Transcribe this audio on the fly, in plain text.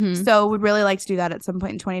Mhm. So would really like to do that at some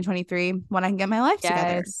point in 2023 when I can get my life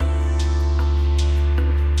together. Yes.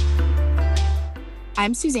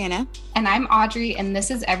 I'm Susanna, And I'm Audrey, and this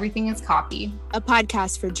is Everything is Copy, a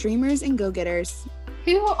podcast for dreamers and go-getters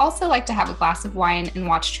who also like to have a glass of wine and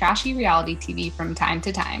watch trashy reality TV from time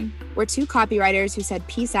to time. We're two copywriters who said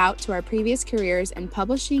peace out to our previous careers in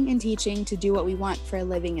publishing and teaching to do what we want for a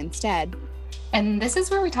living instead. And this is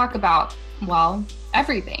where we talk about, well,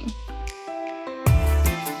 everything.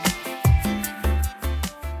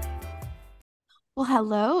 Well,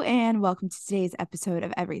 hello and welcome to today's episode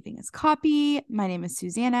of Everything is Copy. My name is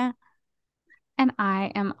Susanna. And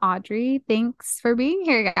I am Audrey. Thanks for being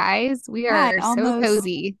here, guys. We are so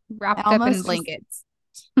cozy, wrapped up in blankets.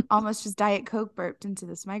 Almost just Diet Coke burped into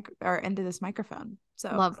this microphone.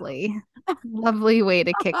 So lovely. Lovely way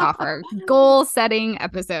to kick off our goal setting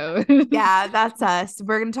episode. Yeah, that's us.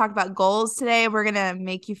 We're going to talk about goals today. We're going to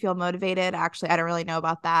make you feel motivated. Actually, I don't really know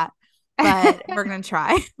about that, but we're going to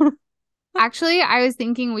try. Actually, I was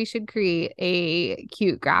thinking we should create a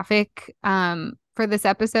cute graphic for this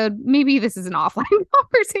episode. Maybe this is an offline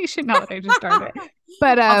conversation now that I just started.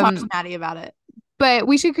 But I'll talk to Maddie about it. But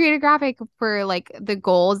we should create a graphic for like the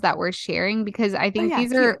goals that we're sharing, because I think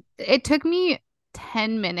it took me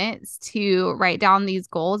 10 minutes to write down these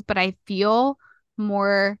goals, but I feel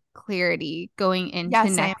more clarity going into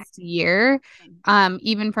next year,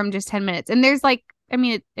 even from just 10 minutes. And there's like, I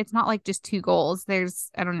mean, it's not like just two goals.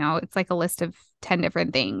 There's, I don't know, it's like a list of 10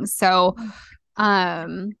 different things. So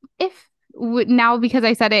now, because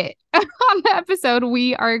I said it on the episode,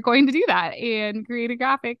 we are going to do that and create a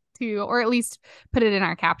graphic to, or at least put it in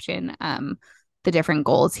our caption, the different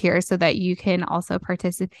goals here, so that you can also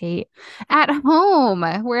participate at home,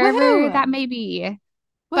 wherever that may be.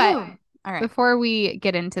 But all right, before we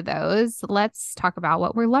get into those, let's talk about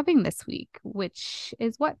what we're loving this week, which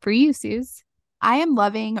is what for you, Suze? I am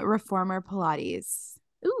loving Reformer Pilates.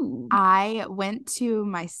 Ooh. I went to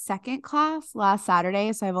my second class last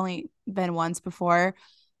Saturday, so I've only been once before.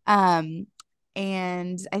 And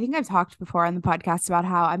I think I've talked before on the podcast about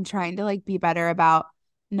how I'm trying to like be better about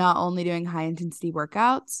not only doing high intensity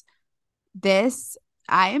workouts.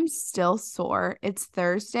 I am still sore. It's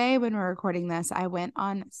Thursday when we're recording this. I went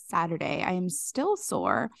on Saturday. I am still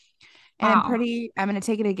sore. And I'm going to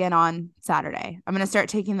take it again on Saturday. I'm going to start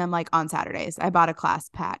taking them like on Saturdays. I bought a class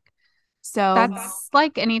pack. So that's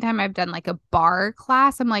like anytime I've done like a bar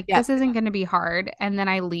class, I'm like, this isn't going to be hard. And then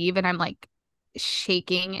I leave and I'm like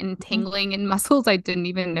shaking and tingling in muscles I didn't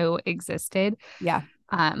even know existed. Yeah.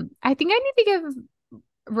 I think I need to give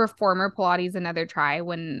Reformer Pilates another try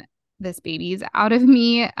when this baby's out of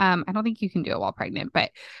me. I don't think you can do it while pregnant,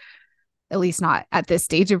 but at least not at this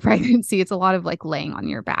stage of pregnancy. It's a lot of like laying on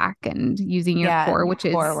your back and using your core, which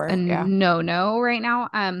is a no right now.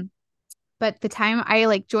 But the time I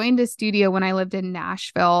like joined a studio when I lived in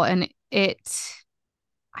Nashville, and I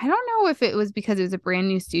don't know if it was because it was a brand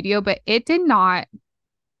new studio, but it did not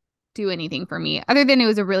do anything for me other than it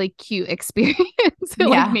was a really cute experience. It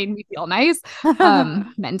like made me feel nice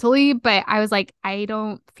mentally, but I was like, I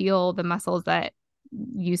don't feel the muscles that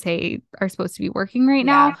you say are supposed to be working right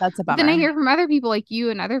now. That's a bummer. But then I hear from other people like you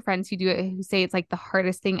and other friends who do it, who say it's like the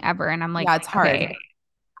hardest thing ever. And I'm like, it's hard. Okay,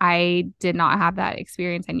 I did not have that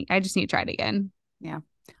experience. I just need to try it again. Yeah.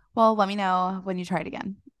 Well, let me know when you try it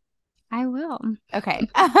again. I will. Okay.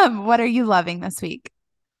 What are you loving this week?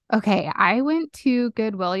 Okay. I went to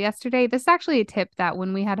Goodwill yesterday. This is actually a tip that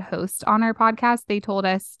when we had hosts on our podcast, they told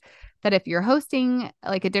us that if you're hosting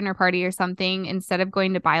like a dinner party or something, instead of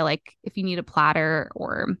going to buy like if you need a platter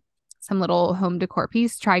or some little home decor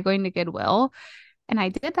piece, try going to Goodwill. And I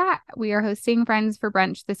did that. We are hosting friends for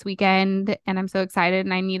brunch this weekend, and I'm so excited.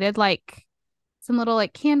 And I needed like some little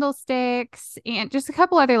like candlesticks and just a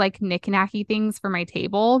couple other like knick-knacky things for my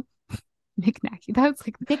table. Knick-knacky. That's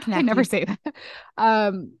like knick-knacky. I never say that.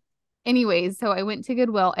 Anyways, so I went to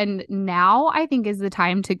Goodwill, and now I think is the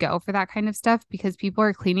time to go for that kind of stuff because people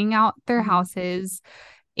are cleaning out their houses,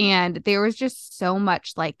 and there was just so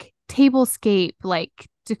much like tablescape, like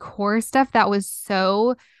decor stuff that was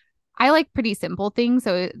so. I like pretty simple things.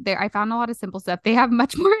 So I found a lot of simple stuff. They have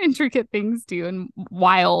much more intricate things too, and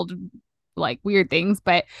wild, like weird things.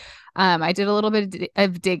 But I did a little bit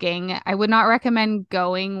of digging. I would not recommend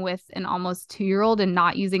going with an almost 2-year-old and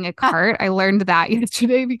not using a cart. I learned that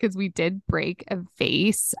yesterday because we did break a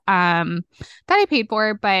vase that I paid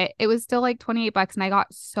for, but it was still like $28 and I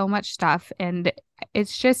got so much stuff. And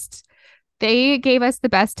it's just, they gave us the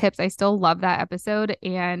best tips. I still love that episode.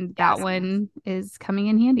 And that one is coming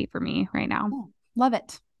in handy for me right now. Love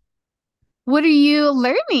it. What are you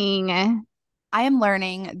learning? I am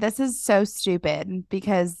learning. This is so stupid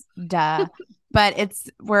because duh. but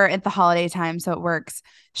we're at the holiday time, so it works.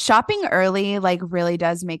 Shopping early like really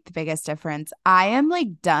does make the biggest difference. I am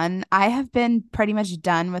like done. I have been pretty much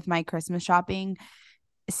done with my Christmas shopping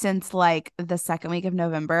since like the second week of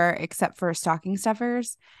November, except for stocking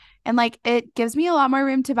stuffers. And like it gives me a lot more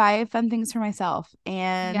room to buy fun things for myself.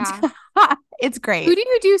 And Yeah. it's great. Who do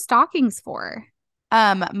you do stockings for?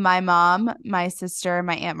 My mom, my sister,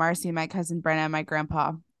 my Aunt Marcy, my cousin Brenna, my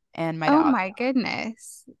grandpa, and my Oh dog. my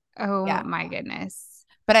goodness. Oh Yeah. my goodness.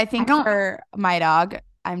 But I I think don't for my dog,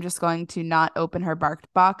 I'm just going to not open her barked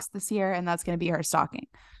box this year, and that's going to be her stocking.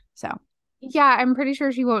 So Yeah, I'm pretty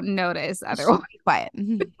sure she won't notice otherwise. be quiet.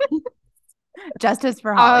 Justice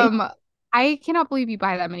for Holly. I cannot believe you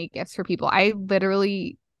buy that many gifts for people. I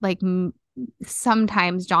literally like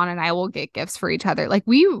sometimes John and I will get gifts for each other. Like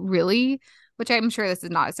we really, which I'm sure this is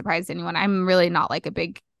not a surprise to anyone. I'm really not like a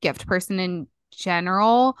big gift person in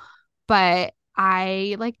general, but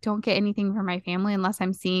I like don't get anything for my family unless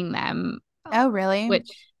I'm seeing them, Oh, really? which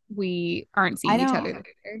we aren't I seeing each don't. other this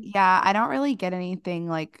year. Yeah, I don't really get anything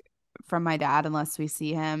like from my dad unless we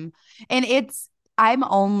see him. And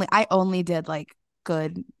I only did like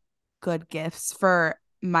good gifts for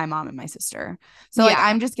my mom and my sister. So like Yeah.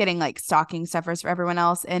 I'm just getting like stocking stuffers for everyone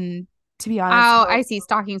else. And to be honest, Oh, I see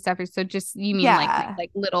stocking stuffers. So just you mean yeah.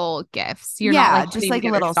 like little gifts. You're not Yeah, like just putting like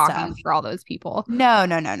together little stockings stuff. for all those people. No. I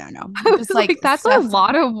Just was like like, that's a stuff.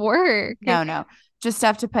 lot of work. No. Just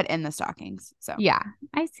stuff to put in the stockings. So Yeah,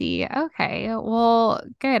 I see. Okay. Well,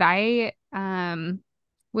 good. I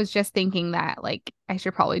was just thinking that like I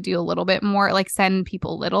should probably do a little bit more, like send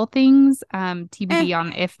people little things. eh, TBD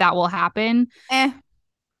on if that will happen. eh,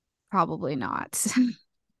 Probably not.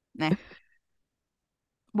 eh.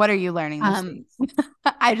 What are you learning this Um, week?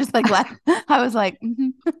 I just like laughed. I was like,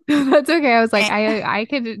 that's okay. I was like, eh. I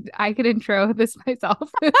could intro this myself.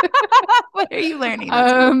 What are you learning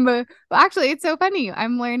this week? Well, actually, it's so funny.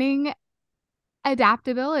 I'm learning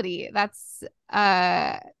adaptability. That's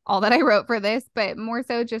all that I wrote for this, but more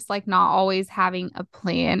so just like not always having a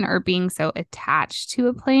plan or being so attached to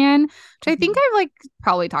a plan, which I think I've like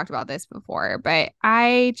probably talked about this before, but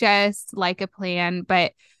I just like a plan.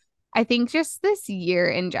 But I think just this year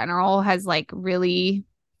in general has like really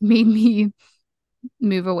made me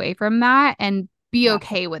move away from that and be Yeah.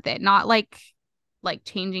 okay with it. Not like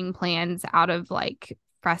changing plans out of like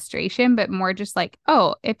frustration, but more just like,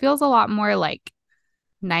 oh, it feels a lot more like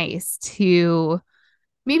nice to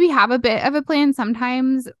maybe have a bit of a plan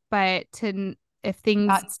sometimes, but to if things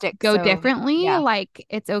Not stick go so differently, yeah. like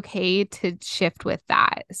it's okay to shift with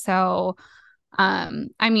that. So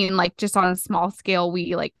I mean like just on a small scale,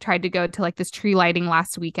 we like tried to go to like this tree lighting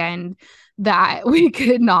last weekend that we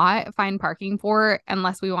could not find parking for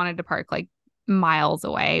unless we wanted to park like miles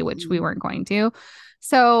away, which we weren't going to.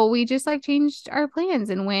 So we just like changed our plans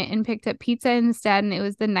and went and picked up pizza instead. And it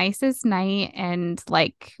was the nicest night. And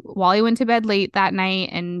like Wally went to bed late that night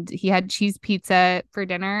and he had cheese pizza for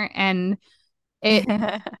dinner. And it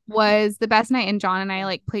was the best night. And John and I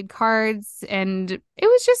like played cards. And it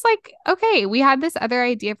was just like, okay, we had this other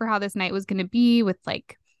idea for how this night was going to be with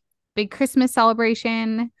like big Christmas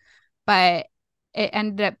celebration, but it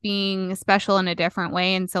ended up being special in a different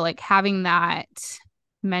way. And so like having that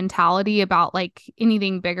mentality about like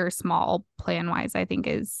anything big or small plan wise, I think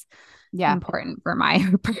is Yeah. important for my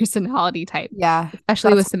personality type. Yeah.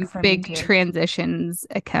 Especially with That's some for me big too. transitions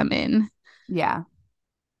come in. Yeah.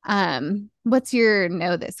 What's your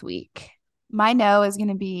no this week? My no is going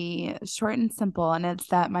to be short and simple. And it's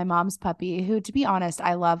that my mom's puppy, who, to be honest,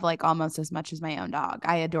 I love like almost as much as my own dog.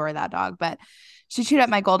 I adore that dog, but she chewed up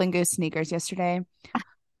my golden goose sneakers yesterday.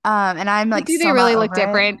 And I'm like, Do they still really not look over it.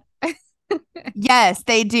 different? Yes,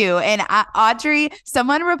 they do. And Audrey,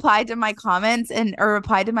 someone replied to my comments or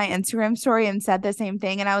replied to my Instagram story and said the same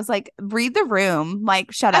thing. And I was like, read the room.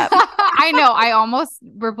 Like, shut up. I know. I almost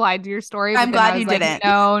replied to your story, but I'm then I glad was you like,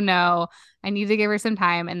 didn't. no. I need to give her some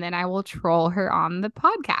time and then I will troll her on the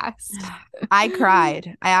podcast. I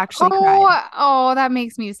cried. I actually cried. Oh, that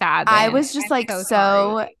makes me sad. I Then. was just I'm like so so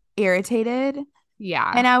sorry. irritated. Yeah.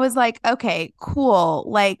 And I was like, okay, cool.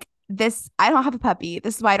 Like, I don't have a puppy.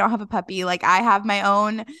 This is why I don't have a puppy. Like, I have my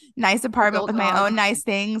own nice apartment with my own nice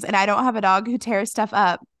things, and I don't have a dog who tears stuff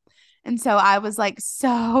up. And so I was like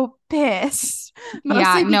so pissed.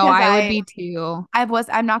 Mostly because I would be too.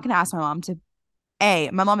 I'm not gonna ask my mom to my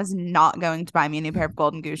mom is not going to buy me a new pair of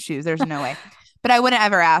golden goose shoes. There's no way. But I wouldn't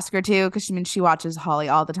ever ask her to because she watches Holly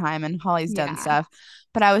all the time and Holly's done stuff.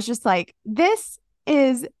 But I was just like, this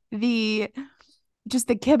is just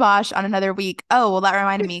the kibosh on another week. Oh, well, that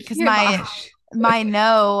reminded me because my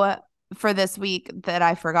no for this week that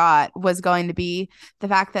I forgot was going to be the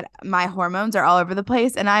fact that my hormones are all over the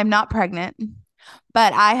place and I'm not pregnant.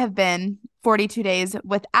 But I have been 42 days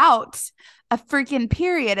without a freaking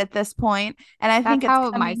period at this point, and I think That's it's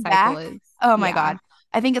how my coming cycle back. is. Oh my Yeah. God.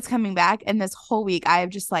 I think it's coming back, and this whole week I have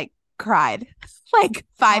just like cried like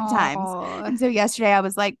 5 times. Oh, And so yesterday I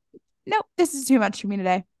was like, nope, this is too much for me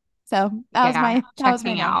today. So yeah. that was my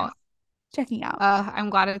Checking moment. out. Checking out. I'm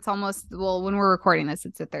glad it's almost, well, when we're recording this,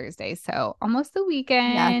 it's a Thursday. So almost the Yeah,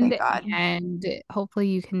 weekend. thank God. And hopefully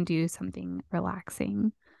you can do something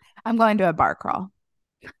relaxing. I'm going to a bar crawl.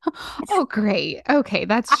 Oh, great. Okay.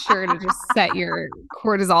 That's sure to just set your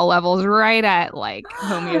cortisol levels right at like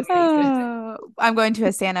homeostasis. I'm going to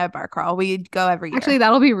a Santa bar crawl. We go every Actually, year.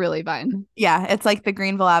 that'll be really fun. Yeah, it's like the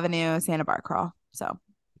Greenville Avenue Santa bar crawl. So,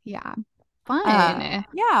 Yeah. Fun.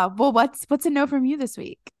 yeah. Well, what's a no from you this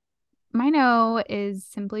week? My no is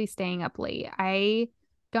simply staying up late. I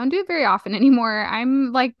don't do it very often anymore.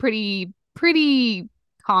 I'm like pretty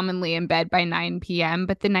commonly in bed by 9 p.m.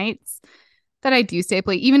 But the nights that I do stay up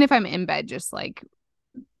late, even if I'm in bed, just like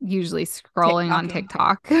usually scrolling on TikToking.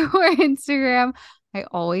 TikTok or Instagram, I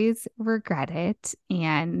always regret it.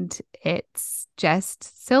 And it's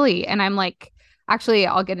just silly. And I'm like, actually,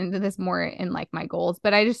 I'll get into this more in like my goals,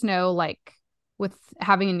 but I just know like with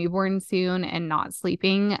having a newborn soon and not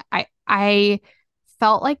sleeping, I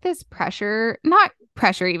felt like this pressure, not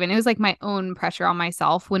pressure even, it was like my own pressure on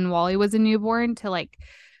myself when Wally was a newborn to like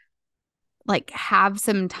have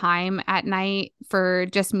some time at night for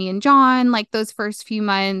just me and John, like those first few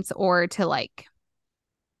months, or to like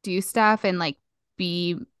do stuff and like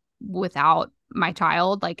be without my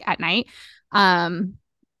child like at night. Um,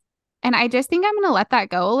 and I just think I'm gonna let that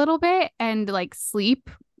go a little bit and like sleep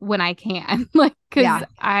when I can, like because Yeah,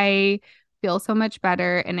 I feel so much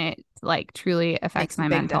better and it like truly affects makes a my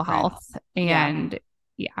big mental health. difference. Yeah, And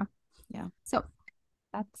yeah, yeah. so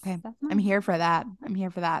that's Okay. that's I'm mine. here for that. I'm here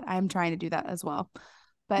for that. I'm trying to do that as well.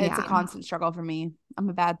 But it's a Yeah, constant struggle for me. I'm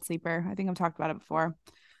a bad sleeper. I think I've talked about it before.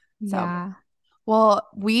 So, yeah. well,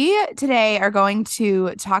 we today are going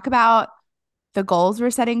to talk about the goals we're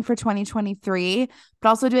setting for 2023, but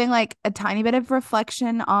also doing like a tiny bit of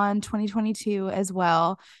reflection on 2022 as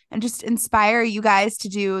well, and just inspire you guys to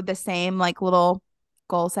do the same like little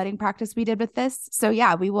goal setting practice we did with this. So,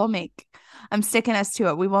 yeah, I'm sticking us to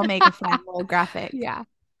it. We will make a fun little graphic. Yeah.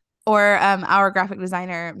 Or our graphic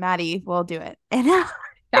designer, Maddie, will do it. And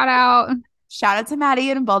Shout out. shout out to Maddie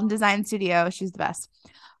in Bolden Design Studio. She's the best.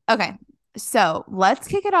 Okay. So let's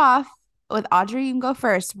kick it off with Audrey. You can go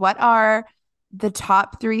first. What are the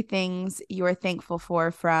top 3 things you're thankful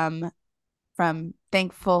for from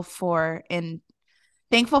thankful for from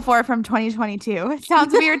 2022? It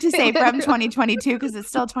sounds weird to say from 2022 because it's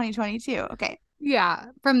still 2022. Okay. Yeah,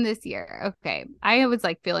 from this year. Okay. I was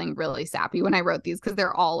like feeling really sappy when I wrote these because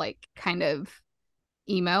they're all like kind of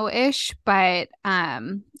emo-ish, but I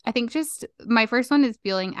think just my first one is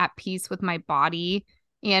feeling at peace with my body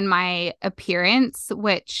and my appearance,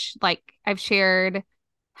 which like I've shared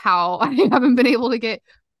how I haven't been able to get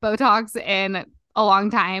Botox in a long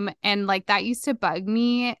time, and like that used to bug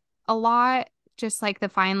me a lot, just like the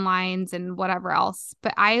fine lines and whatever else.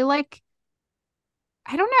 But I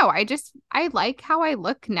don't know. I like how I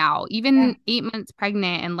look now, Yeah. even 8 months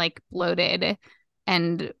pregnant and like bloated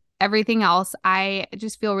and everything else. I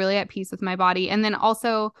just feel really at peace with my body. And then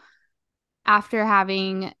also after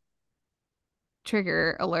having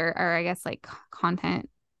trigger alert, or I guess like content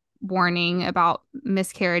warning about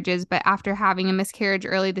miscarriages, but after having a miscarriage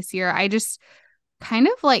early this year, I just kind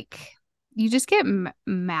of like, you just get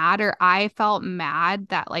mad, or I felt mad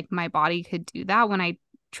that like my body could do that when I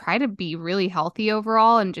try to be really healthy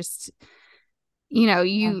overall, and just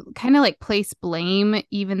you kind of like place blame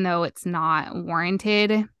even though it's not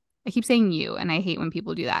warranted. I keep saying you, and I hate when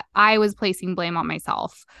people do that. I was placing blame on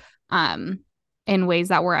myself um in ways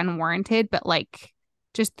that were unwarranted, but like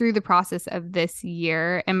just through the process of this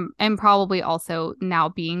year, and probably also now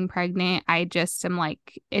being pregnant, I just am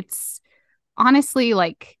like, it's honestly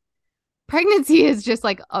like pregnancy is just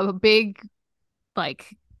like a big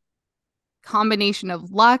like combination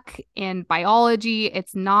of luck and biology.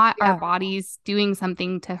 It's not our Yeah. bodies doing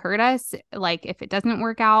something to hurt us, like if it doesn't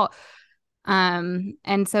work out. And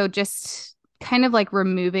so just kind of like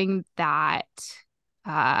removing that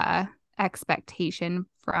uh expectation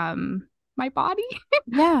from my body.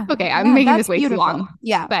 Yeah. Okay, I'm Yeah. making this That's way too beautiful. long.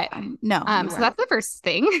 Yeah. But No, you so weren't. that's the first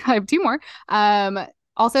thing. I have two more.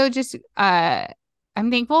 Also just I'm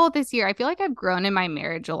thankful this year. I feel like I've grown in my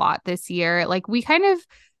marriage a lot this year. Like we kind of,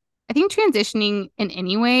 I think transitioning in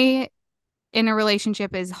any way in a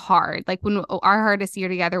relationship is hard. Like when our hardest year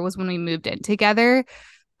together was when we moved in together.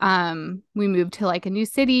 We moved to like a new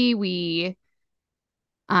city. We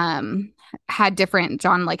had different,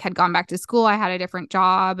 John like had gone back to school. I had a different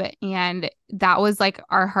job, and that was like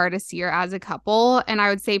our hardest year as a couple. And I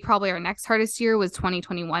would say probably our next hardest year was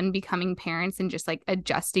 2021, becoming parents and just like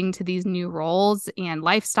adjusting to these new roles and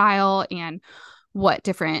lifestyle and what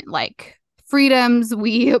different like freedoms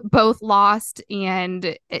we both lost.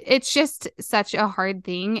 And it's just such a hard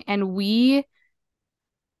thing. And we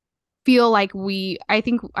feel like I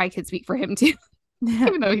think I could speak for him too,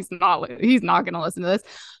 even though he's not going to listen to this.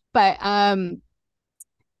 But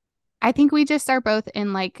I think we just are both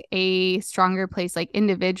in like a stronger place, like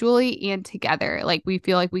individually and together. Like we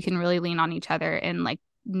feel like we can really lean on each other in like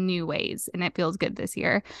new ways, and it feels good this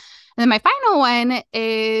year. And then my final one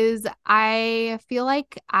is I feel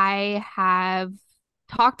like I have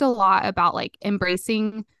talked a lot about like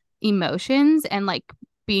embracing emotions and like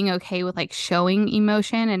being okay with like showing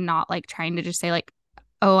emotion and not like trying to just say like,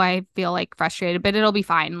 oh, I feel like frustrated, but it'll be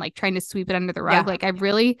fine. Like trying to sweep it under the rug. Yeah. Like I've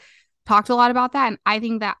really talked a lot about that. And I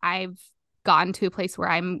think that I've gotten to a place where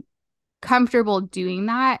I'm comfortable doing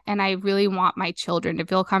that. And I really want my children to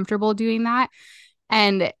feel comfortable doing that.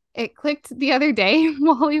 And it clicked the other day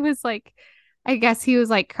while he was like, I guess he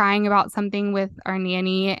was like crying about something with our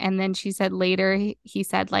nanny. And then she said later, he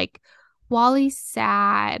said like, Wally's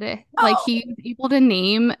sad. Oh. Like he was able to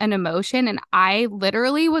name an emotion. And I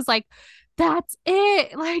literally was like, that's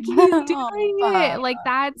it. Like he's doing it. Like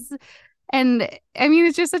that's, and I mean,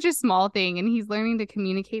 it's just such a small thing and he's learning to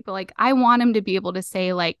communicate, but like, I want him to be able to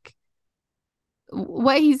say like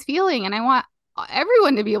what he's feeling. And I want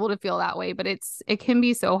everyone to be able to feel that way, but it can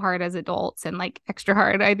be so hard as adults and like extra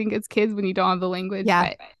hard, I think, as kids when you don't have the language. Yeah.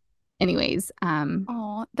 But anyways,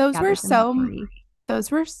 those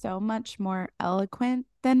were so much more eloquent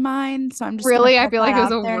than mine. So I'm just really, I feel like it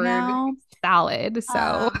was a word now. Salad.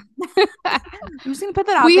 So I'm just gonna put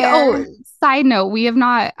that out there. Oh, side note, we have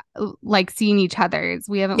not like seen each other's.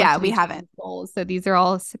 We haven't. Yeah, we haven't. So these are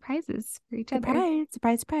all surprises for each other.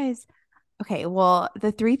 Surprise. Okay, well,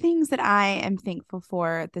 the 3 things that I am thankful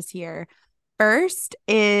for this year. First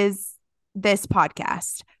is this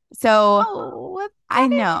podcast. So I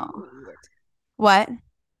know. What?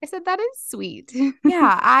 I said that is sweet.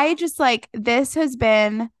 Yeah, I just like this has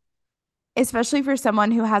been, especially for someone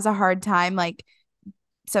who has a hard time like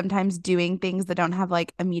sometimes doing things that don't have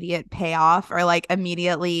like immediate payoff or like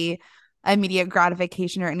immediate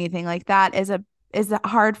gratification or anything like that is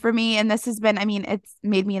hard for me. And this has been, I mean, it's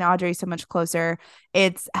made me and Audrey so much closer.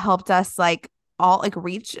 It's helped us like all like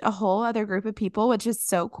reach a whole other group of people, which is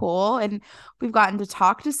so cool. And we've gotten to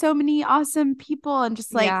talk to so many awesome people and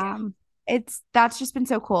just like that's just been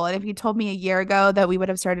so cool. And if you told me a year ago that we would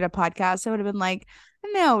have started a podcast, I would have been like,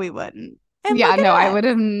 no, we wouldn't. And yeah, no, I would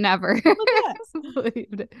have never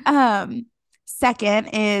believed it. Second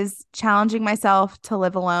is challenging myself to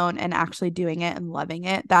live alone and actually doing it and loving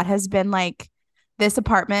it. That has been like this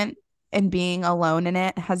apartment and being alone in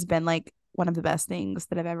it has been like one of the best things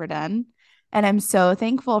that I've ever done. And I'm so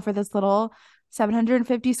thankful for this little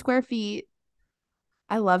 750 square feet.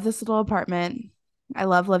 I love this little apartment. I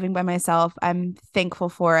love living by myself. I'm thankful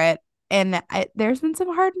for it. And there's been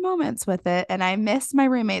some hard moments with it. And I miss my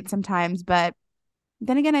roommate sometimes, but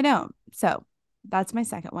then again, I don't. So that's my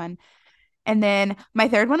second one. And then my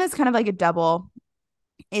third one is kind of like a double.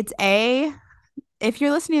 If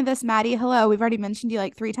you're listening to this, Maddie, hello. We've already mentioned you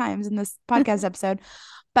like 3 times in this podcast episode.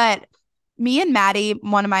 But me and Maddie,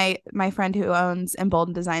 one of my friend who owns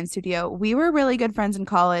Embolden Design Studio, we were really good friends in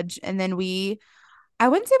college. And then I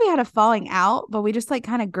wouldn't say we had a falling out, but we just like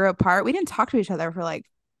kind of grew apart. We didn't talk to each other for like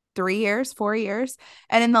 3 years, 4 years.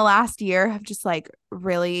 And in the last year have just like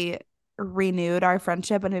really renewed our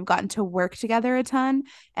friendship and we've gotten to work together a ton.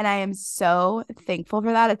 And I am so thankful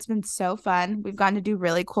for that. It's been so fun. We've gotten to do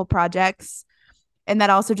really cool projects. And that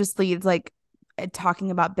also just leads like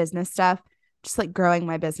talking about business stuff, just like growing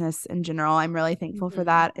my business in general. I'm really thankful for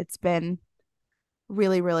that. It's been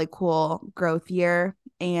really, really cool growth year.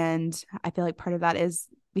 And I feel like part of that is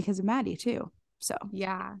because of Maddie too. So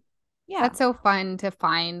yeah. That's so fun to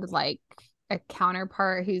find like a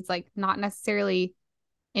counterpart who's like not necessarily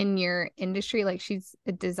in your industry. Like she's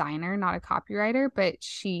a designer, not a copywriter, but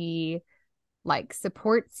she like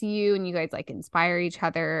supports you and you guys like inspire each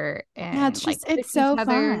other. And it's just, like, it's so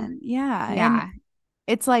fun. Yeah. And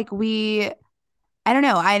it's like I don't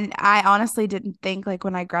know. I honestly didn't think like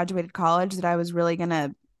when I graduated college that I was really going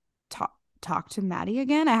to talk to Maddie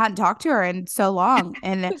again. I hadn't talked to her in so long.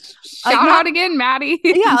 And shout out again, Maddie.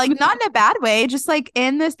 Yeah, like not in a bad way, just like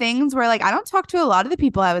in the things where like I don't talk to a lot of the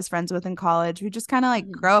people I was friends with in college. We just kind of like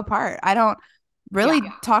grow apart. I don't really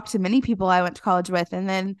talk to many people I went to college with. And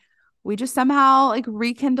then we just somehow like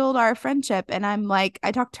rekindled our friendship. And I'm like,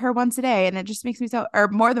 I talk to her once a day and it just makes me so, or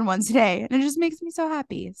more than once a day. And it just makes me so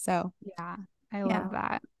happy. So Yeah, I yeah. love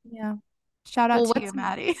that. Yeah. Shout out Well, to you,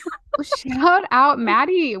 Maddie. shout out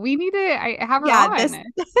Maddie. We need to have her Yeah,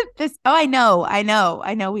 on. oh, I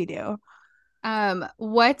know we do.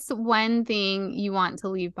 What's one thing you want to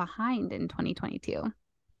leave behind in 2022?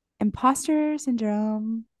 Imposter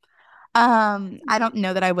syndrome. I don't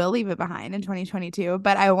know that I will leave it behind in 2022,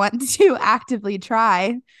 but I want to actively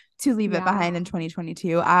try to leave it Yeah. behind in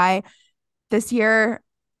 2022. This year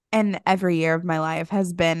and every year of my life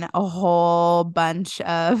has been a whole bunch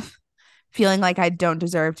of feeling like I don't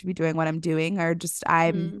deserve to be doing what I'm doing, or just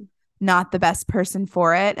I'm not the best person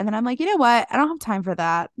for it. And then I'm like, you know what? I don't have time for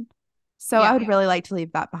that. So I would really like to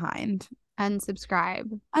leave that behind.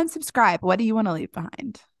 Unsubscribe. Unsubscribe. What do you want to leave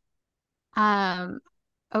behind?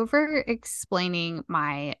 Over explaining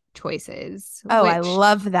my choices, Oh, which I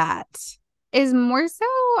love that. is more so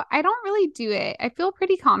I don't really do it. I feel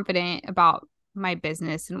pretty confident about my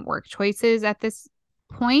business and work choices at this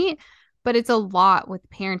point, but it's a lot with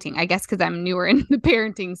parenting. I guess because I'm newer in the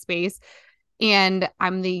parenting space and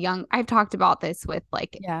I've talked about this with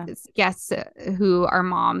like guests who are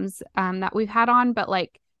moms that we've had on, but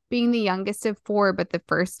like being the youngest of four, but the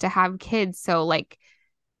first to have kids. So like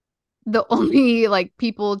the only like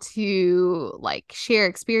people to like share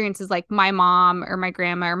experiences like my mom or my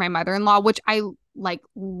grandma or my mother-in-law, which I like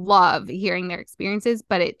love hearing their experiences,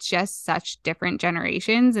 but it's just such different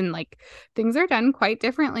generations and like things are done quite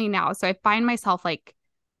differently now. So I find myself like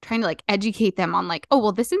trying to like educate them on like, oh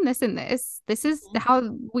well, this and this and this is how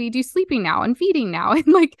we do sleeping now and feeding now. And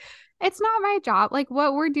like it's not my job. Like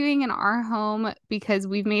what we're doing in our home because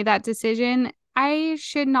we've made that decision, I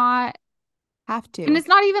should not have to. And it's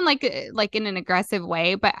not even like in an aggressive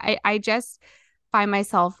way, but I just find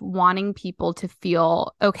myself wanting people to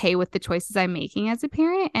feel okay with the choices I'm making as a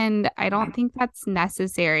parent. And I don't think that's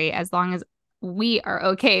necessary as long as we are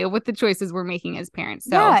okay with the choices we're making as parents.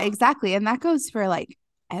 So yeah, exactly. And that goes for like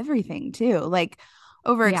everything too. Like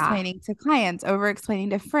over explaining to clients, over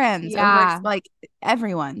explaining to friends, like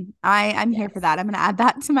everyone. I'm here for that. I'm gonna add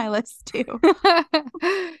that to my list too.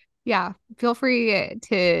 Yeah, feel free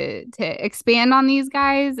to expand on these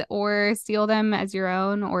guys or steal them as your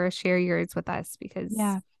own or share yours with us because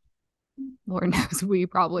Lord knows we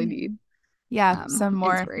probably need some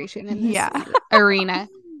more inspiration in this arena.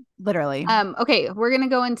 Literally. Okay, we're gonna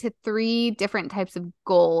go into 3 different types of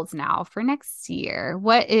goals now for next year.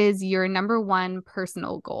 What is your number one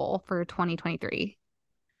personal goal for 2023?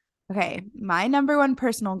 Okay, my number one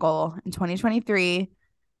personal goal in 2023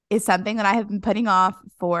 is something that I have been putting off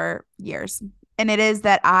for years. And it is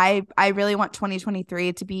that I really want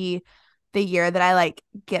 2023 to be the year that I like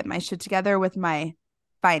get my shit together with my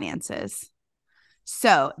finances.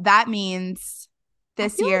 So that means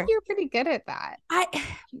this year like you're pretty good at that.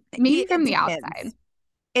 Maybe from the outside.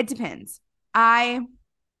 It depends. I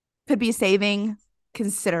could be saving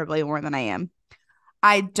considerably more than I am.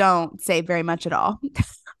 I don't save very much at all.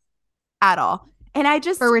 At all. And I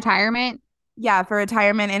just for retirement. Yeah, for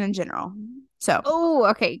retirement and in general. So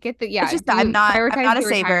okay. Get the It's just I'm not a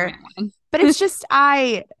saver. But it's just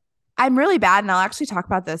I'm really bad, and I'll actually talk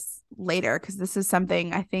about this later because this is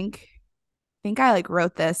something I think I like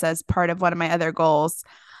wrote this as part of one of my other goals.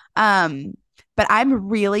 But I'm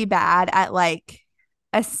really bad at like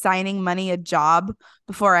assigning money a job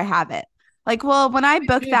before I have it. Like, well, when I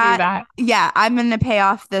book that, I'm gonna pay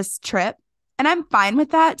off this trip, and I'm fine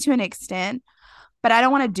with that to an extent. But I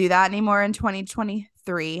don't want to do that anymore in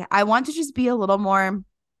 2023. I want to just be a little more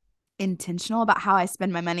intentional about how I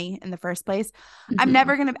spend my money in the first place.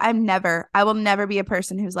 Mm-hmm. I will never be a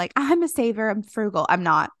person who's like, I'm a saver, I'm frugal. I'm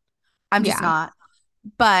not. I'm just not.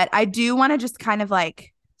 But I do want to just kind of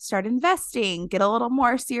like start investing, get a little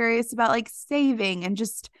more serious about like saving and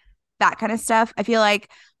just that kind of stuff. I feel like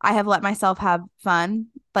I have let myself have fun,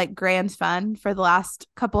 like grand fun for the last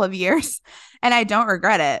couple of years, and I don't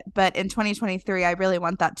regret it. But in 2023, I really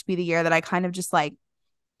want that to be the year that I kind of just like,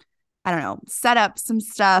 I don't know, set up some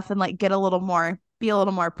stuff and like be a little more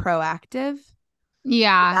proactive.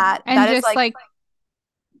 Yeah. That just is like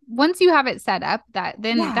once you have it set up,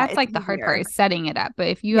 that's like the hard part is setting it up. But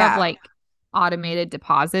if you have like automated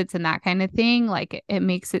deposits and that kind of thing, like it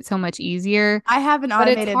makes it so much easier. I have an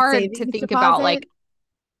automated, but it's hard to think about like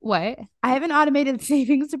what? I have an automated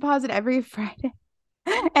savings deposit every Friday,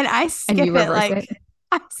 and I skip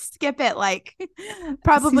I skip it like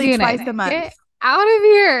probably twice a month. Get out of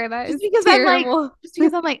here! That just because terrible.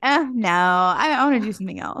 I'm like no, I want to do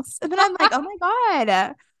something else, and then I'm like, oh my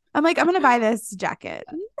god. I'm like, I'm gonna buy this jacket.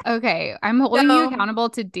 Okay, I'm holding you So accountable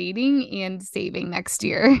to dating and saving next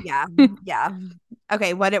year. yeah, yeah.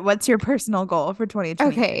 Okay, what's your personal goal for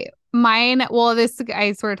 2023? Okay, mine, well, this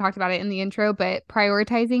I sort of talked about it in the intro, but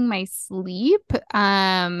prioritizing my sleep.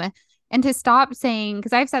 And to stop saying,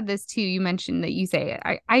 because I've said this too, you mentioned that you say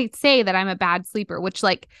it. I say that I'm a bad sleeper, which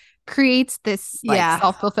like creates this like Yeah,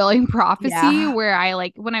 self-fulfilling prophecy yeah, where I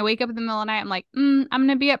like when I wake up in the middle of the night, I'm like, I'm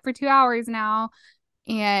gonna be up for 2 hours now.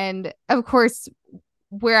 And of course,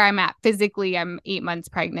 where I'm at physically, I'm 8 months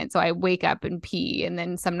pregnant. So I wake up and pee. And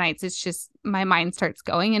then some nights it's just my mind starts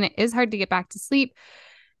going and it is hard to get back to sleep.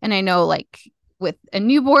 And I know like with a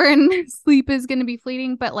newborn, sleep is going to be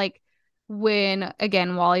fleeting. But like when,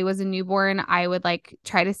 again, Wally was a newborn, I would like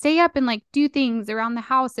try to stay up and like do things around the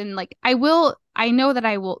house. And like I know that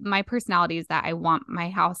I will, my personality is that I want my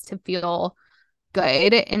house to feel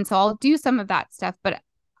good. And so I'll do some of that stuff. But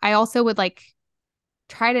I also would like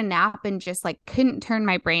try to nap and just like couldn't turn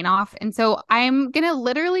my brain off. And so I'm going to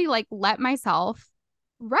literally like let myself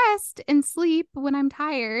rest and sleep when I'm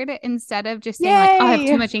tired instead of just saying like, oh, I have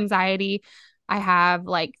too yay, much anxiety. I have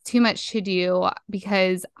like too much to do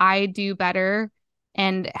because I do better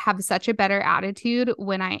and have such a better attitude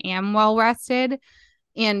when I am well rested.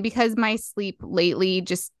 And because my sleep lately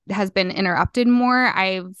just has been interrupted more,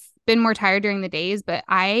 I've been more tired during the days, but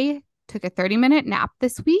I took a 30-minute nap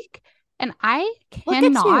this week and I look at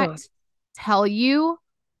cannot you. tell you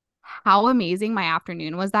how amazing my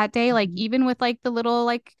afternoon was that day. Like, Mhm. even with like the little,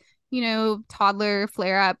 like, toddler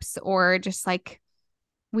flare ups, or just like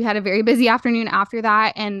we had a very busy afternoon after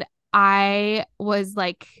that. And I was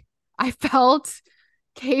like, I felt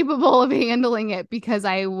capable of handling it because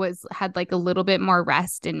had like a little bit more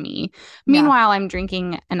rest in me. Yeah. Meanwhile, I'm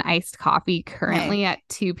drinking an iced coffee Hey, currently at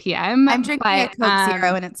 2 p.m. I'm drinking a But Coke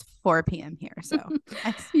Zero and it's 4 p.m. here. So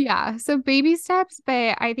nice. yeah, so baby steps,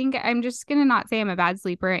 but I think I'm just gonna not say I'm a bad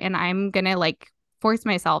sleeper and I'm gonna like force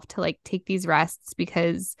myself to like take these rests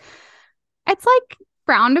because it's like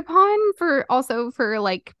frowned upon for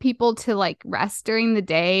like people to like rest during the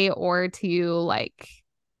day or to like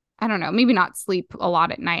I don't know, maybe not sleep a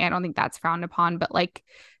lot at night. I don't think that's frowned upon, but like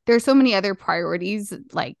there's so many other priorities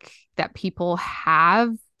like that people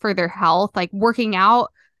have for their health. Like working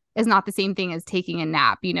out is not the same thing as taking a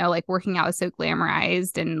nap, like working out is so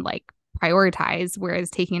glamorized and like prioritized,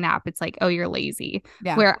 whereas taking a nap, it's like, oh, you're lazy.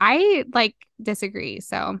 Yeah. Where I like disagree.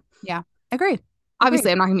 So Yeah. Agree. Agree.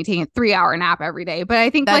 obviously I'm not gonna be taking a 3 hour nap every day, but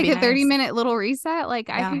I think That'd like be a 30 nice. minute little reset,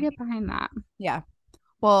 like I Yeah. could get behind that. Yeah.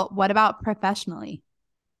 Well, what about professionally?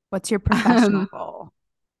 What's your professional Um, goal?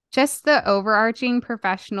 just the overarching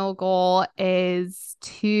professional goal is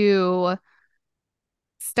to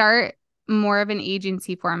start more of an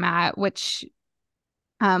agency format, which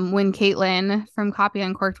when Caitlin from Copy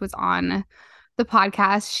Uncorked was on the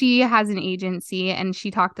podcast, she has an agency and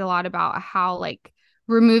she talked a lot about how like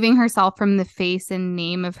removing herself from the face and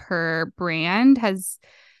name of her brand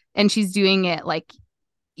and she's doing it like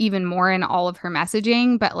even more in all of her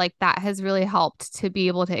messaging, but like that has really helped to be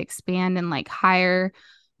able to expand and like hire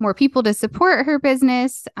more people to support her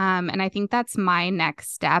business. And I think that's my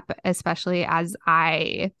next step, especially as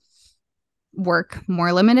I work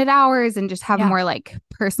more limited hours and just have Yeah. more like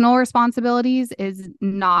personal responsibilities, is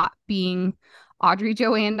not being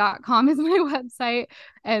audreyjoanne.com is my website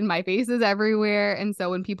and my face is everywhere. And so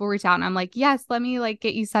when people reach out and I'm like, yes, let me like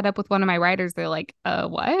get you set up with one of my writers, they're like,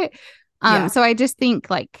 what? Yeah. So I just think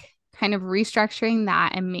like kind of restructuring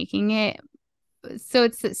that and making it so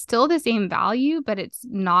it's still the same value, but it's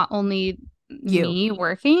not only You. me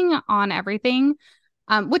working on everything,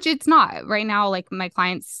 which it's not right now. Like my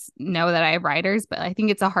clients know that I have writers, but I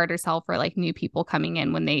think it's a harder sell for like new people coming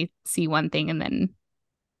in when they see one thing and then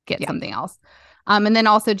get Yeah. something else. And then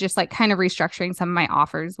also just like kind of restructuring some of my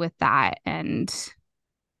offers with that. And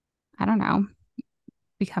I don't know,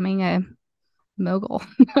 becoming a mogul.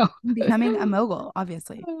 Becoming a mogul,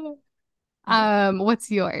 obviously. What's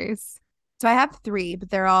yours? So I have three,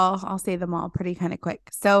 but I'll say them all pretty kind of quick.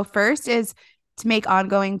 So first is to make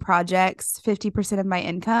ongoing projects 50% of my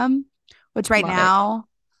income, which right Love it. now,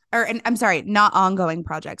 and I'm sorry, not ongoing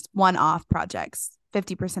projects, one-off projects,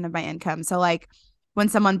 50% of my income. So like when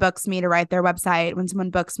someone books me to write their website, when someone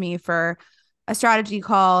books me for a strategy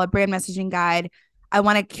call, a brand messaging guide, I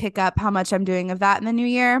want to kick up how much I'm doing of that in the new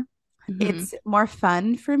year. Mm-hmm. It's more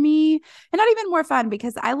fun for me, and not even more fun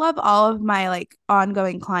because I love all of my like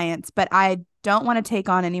ongoing clients, but I don't want to take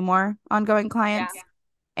on any more ongoing Yeah, clients.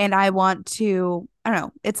 And I want to, I don't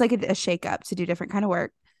know, it's like a shake up to do different kind of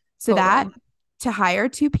work. So that totally. to hire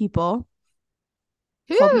two people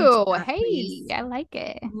Hold me to Ooh, that, hey, please. I like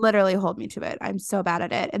it. Literally hold me to it. I'm so bad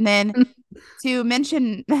at it. And then to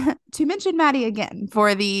mention Maddie again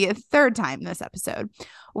for the third time this episode,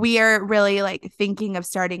 we are really like thinking of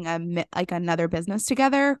starting another business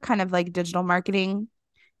together, kind of like digital marketing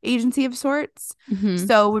agency of sorts. Mm-hmm.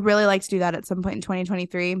 So we'd really like to do that at some point in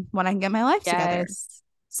 2023 when I can get my life together. Yes.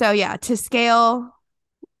 So yeah, to scale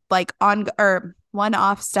like on or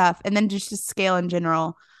one-off stuff and then just to scale in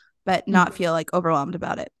general, but not feel like overwhelmed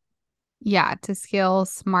about it. Yeah, to scale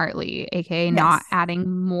smartly, aka not Yes. adding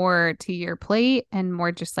more to your plate and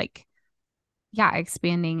more just like, yeah,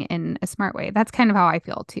 expanding in a smart way. That's kind of how I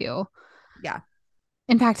feel too. Yeah.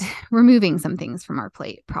 In fact, removing some things from our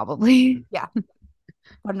plate, probably. Yeah.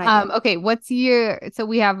 What an idea. Okay, so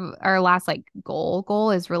we have our last like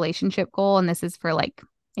goal is relationship goal, and this is for like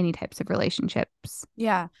any types of relationships.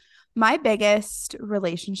 Yeah. My biggest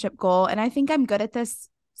relationship goal, and I think I'm good at this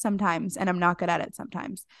sometimes and I'm not good at it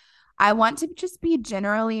sometimes. I want to just be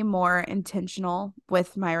generally more intentional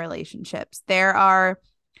with my relationships. There are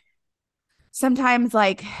sometimes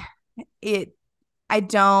like I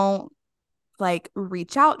don't like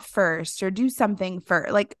reach out first or do something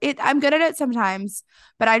first. Like I'm good at it sometimes,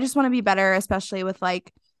 but I just want to be better, especially with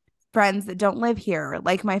like friends that don't live here,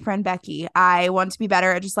 like my friend Becky. I want to be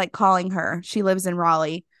better at just like calling her. She lives in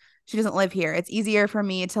Raleigh. She doesn't live here. It's easier for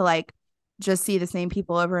me to like just see the same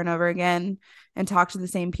people over and over again and talk to the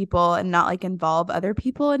same people and not like involve other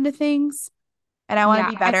people into things. And I want to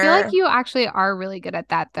Yeah, be I feel like better. you actually are really good at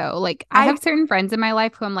that though. Like I I have certain friends in my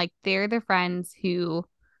life who I'm like, they're the friends who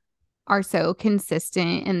are so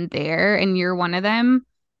consistent and there, and you're one of them.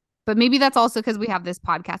 But maybe that's also because we have this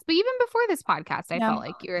podcast. But even before this podcast, I yeah, felt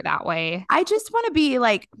like you were that way. I just want to be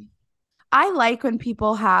like I like when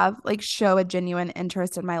people have like show a genuine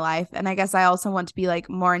interest in my life. And I guess I also want to be like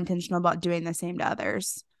more intentional about doing the same to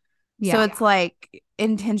others. So Yeah. it's like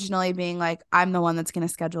intentionally being like, I'm the one that's going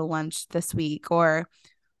to schedule lunch this week or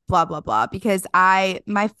blah, blah, blah. Because I've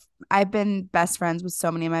been best friends with so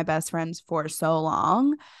many of my best friends for so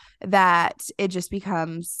long that it just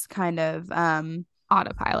becomes kind of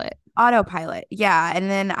Autopilot. autopilot. Yeah. And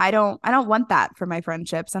then I don't want that for my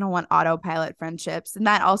friendships. I don't want autopilot friendships. And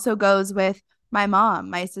that also goes with my mom,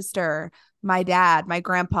 my sister, my dad, my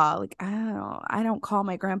grandpa. Like I don't call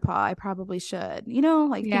my grandpa. I probably should,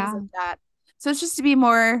 like things Yeah. like that. So it's just to be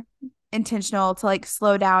more intentional, to like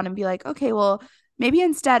slow down and be like, okay, well, maybe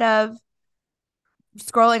instead of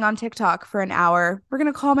scrolling on TikTok for an hour, we're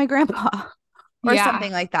gonna call my grandpa or Yeah.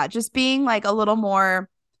 something like that. Just being like a little more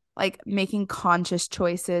like making conscious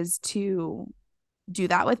choices to do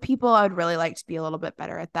that with people. I would really like to be a little bit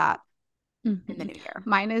better at that in the new year.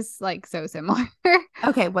 Mine is like so similar.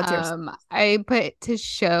 Okay, what's yours? I put to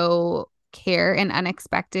show care in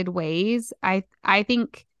unexpected ways. I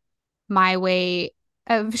think my way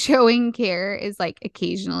of showing care is like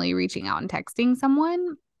occasionally reaching out and texting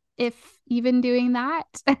someone, if even doing that.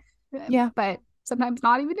 Yeah. But sometimes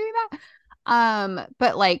not even doing that.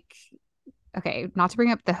 But like, okay, not to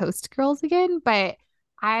bring up the host girls again, but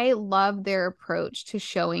I love their approach to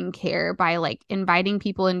showing care by like inviting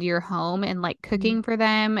people into your home and like cooking for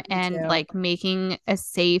them and too. like making a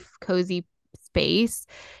safe, cozy space.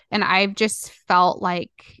 And I've just felt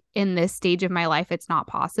like in this stage of my life, it's not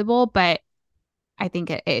possible, but I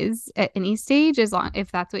think it is at any stage, as long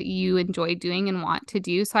if that's what you enjoy doing and want to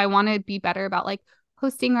do. So I want to be better about like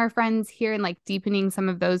hosting our friends here and like deepening some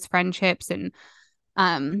of those friendships and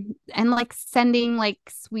like sending like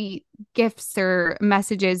sweet gifts or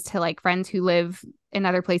messages to like friends who live in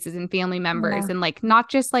other places and family members, Yeah. and like not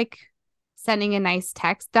just like sending a nice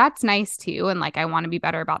text. That's nice too, and like I want to be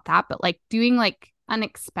better about that, but like doing like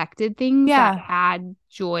unexpected things that Yeah. add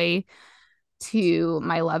joy to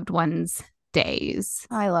my loved ones' days.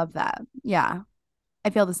 I love that. Yeah. I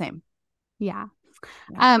feel the same. Yeah.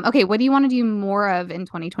 Yeah. Okay, what do you want to do more of in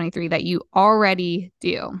 2023 that you already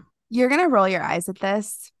do? You're gonna roll your eyes at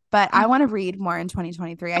this, but I want to read more in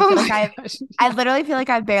 2023. I Oh feel my like gosh. I literally feel like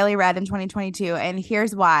I've barely read in 2022. And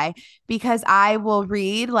here's why. Because I will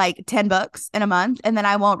read like 10 books in a month and then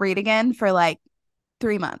I won't read again for like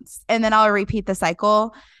 3 months. And then I'll repeat the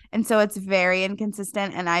cycle. And so it's very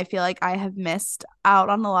inconsistent. And I feel like I have missed out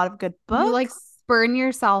on a lot of good You like books. burn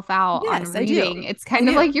yourself out on Yes, I do. reading. It's I kind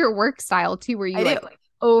of do. like your work style too, where I you do. like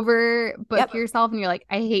over book Yep. yourself and you're like,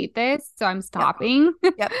 I hate this, so I'm Yep. stopping.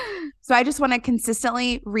 Yep. So I just want to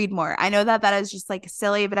consistently read more. I know that is just like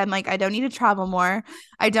silly, but I'm like, I don't need to travel more.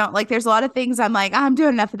 I don't like, there's a lot of things I'm like, I'm doing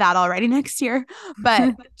enough of that already next year.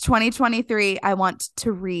 But 2023, I want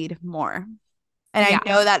to read more. And Yeah. I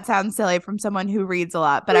know that sounds silly from someone who reads a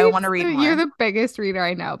lot, but I want to read You're more. the biggest reader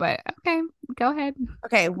I know, but okay. go ahead.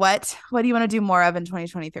 Okay, what do you want to do more of in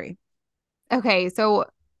 2023? Okay, so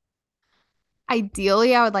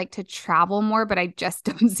ideally, I would like to travel more, but I just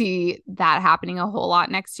don't see that happening a whole lot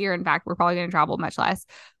next year. In fact, we're probably going to travel much less.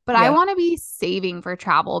 But I Yeah. want to be saving for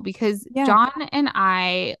travel because Yeah. John and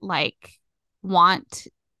I want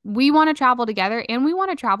we want to travel together and we want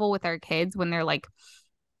to travel with our kids when they're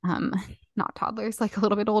um not toddlers, like a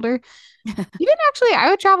little bit older. Even actually, I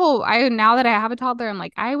would travel. I now that I have a toddler, I'm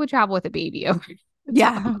like, I would travel with a baby over.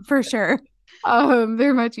 Yeah, for sure.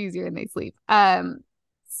 They're much easier and they sleep.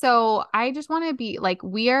 So I just want to be like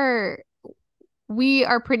we are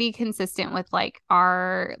pretty consistent with like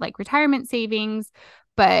our like retirement savings,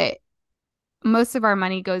 but most of our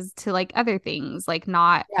money goes to like other things, like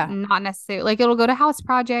Yeah. not necessarily like it'll go to house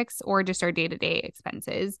projects or just our day-to-day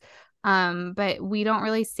expenses. But we don't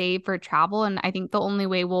really save for travel. And I think the only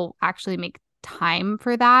way we'll actually make time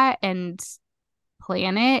for that and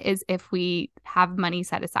plan it is if we have money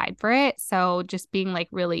set aside for it. So just being like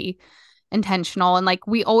really intentional and like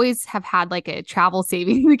we always have had like a travel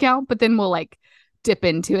savings account, but then we'll like dip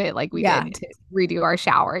into it like we Yeah. did to redo our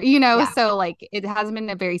shower, you know? Yeah. So like it hasn't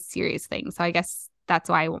been a very serious thing. So I guess that's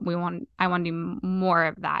why I want to do more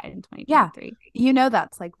of that in Yeah. 2023.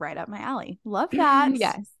 That's like right up my alley. Love that.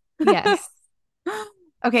 Yes. Yes.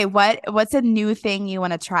 Okay, what's a new thing you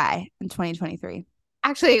want to try in 2023?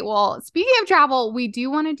 Actually, well, speaking of travel, we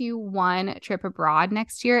do want to do one trip abroad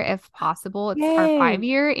next year if possible. It's our Yay.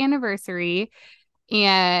 5-year anniversary.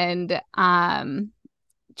 And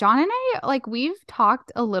John and I like we've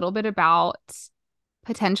talked a little bit about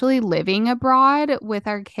potentially living abroad with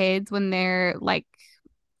our kids when they're like,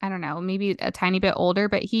 I don't know, maybe a tiny bit older,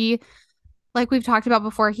 but he like we've talked about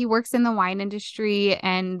before, he works in the wine industry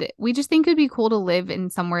and we just think it'd be cool to live in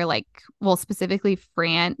somewhere like, well, specifically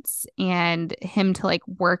France and him to like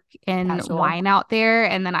work in Casual. wine out there.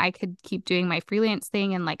 And then I could keep doing my freelance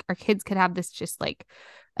thing and like our kids could have this just like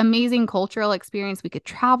amazing cultural experience. We could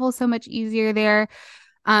travel so much easier there.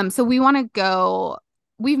 So we want to go.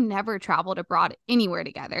 We've never traveled abroad anywhere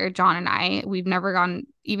together, John and I. We've never gone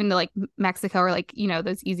even to like Mexico or like, you know,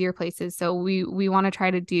 those easier places. So we want to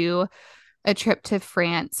try to do a trip to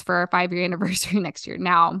France for our 5-year anniversary next year.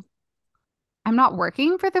 Now, I'm not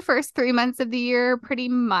working for the first 3 months of the year pretty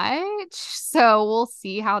much. So we'll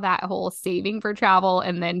see how that whole saving for travel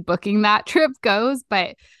and then booking that trip goes.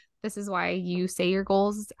 But this is why you say your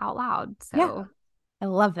goals out loud. So yeah, I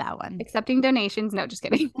love that one. Accepting donations. No, just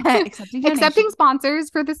kidding. Accepting sponsors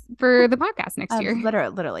for the podcast next year.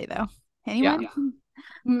 Literally though. Anyone?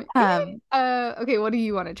 Yeah. Okay, what do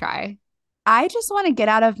you want to try? I just want to get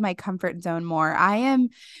out of my comfort zone more.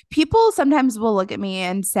 People sometimes will look at me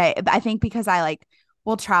and say, I think because I like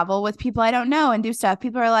will travel with people I don't know and do stuff.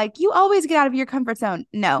 People are like, you always get out of your comfort zone.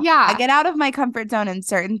 No, yeah, I get out of my comfort zone in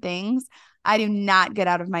certain things. I do not get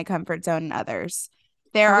out of my comfort zone in others.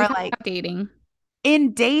 There are like dating,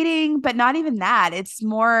 but not even that. It's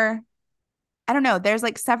more, I don't know. There's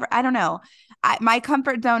like several, I don't know. My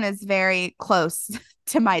comfort zone is very close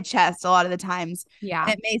to my chest a lot of the times. Yeah.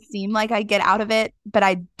 And it may seem like I get out of it, but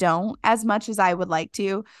I don't as much as I would like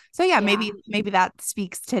to. So yeah, maybe that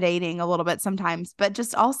speaks to dating a little bit sometimes, but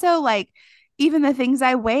just also like even the things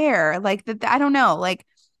I wear, like that, I don't know, like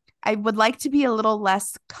I would like to be a little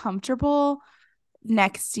less comfortable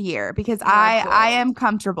next year because I am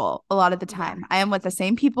comfortable a lot of the time. Yeah. I am with the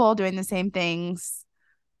same people doing the same things.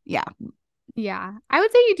 Yeah. Yeah. I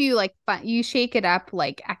would say you do like fun. You shake it up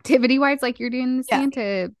like activity wise, like you're doing the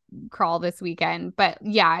Santa crawl this weekend. But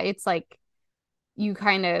yeah, it's like you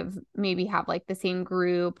kind of maybe have like the same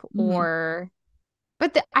group or,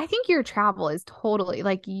 but I think your travel is totally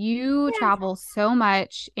like you travel so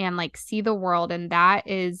much and like see the world. And that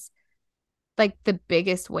is like the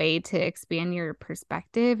biggest way to expand your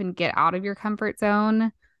perspective and get out of your comfort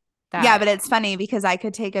zone. Yeah, but it's funny because I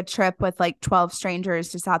could take a trip with like 12 strangers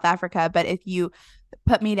to South Africa, but if you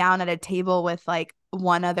put me down at a table with like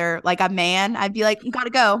one other, like a man, I'd be like, gotta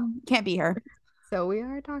go. Can't be here. So we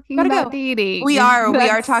are talking about dating. We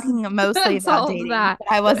are talking mostly about dating. But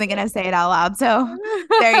I wasn't going to say it out loud. So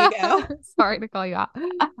there you go. Sorry to call you out.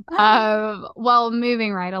 Well,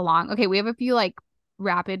 moving right along. Okay, we have a few like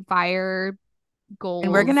rapid fire goals.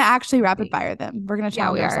 And we're going to actually rapid fire them. We're going to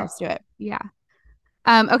challenge ourselves to it. Yeah.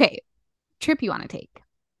 Okay. Trip you want to take?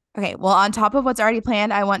 Okay. Well, on top of what's already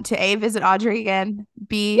planned, I want to A, visit Audrey again,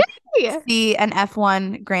 B, see an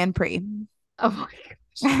F1 Grand Prix. Oh my gosh.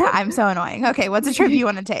 I'm so annoying. Okay. What's a trip you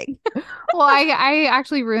want to take? Well, I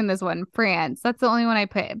actually ruined this one. France. That's the only one I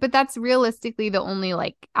put, but that's realistically the only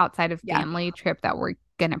like outside of family trip that we're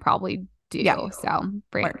going to probably do. Yeah. So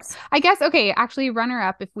France. I guess, okay. Actually, runner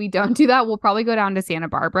up, if we don't do that, we'll probably go down to Santa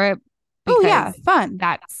Barbara. Oh yeah, because fun.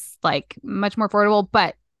 that's like much more affordable,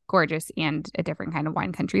 but gorgeous and a different kind of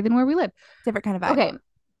wine country than where we live. Different kind of vibe. Okay.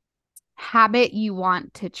 Habit you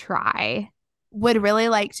want to try. Would really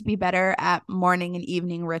like to be better at morning and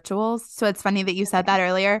evening rituals. So it's funny that you said that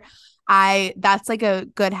earlier. That's like a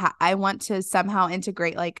good I want to somehow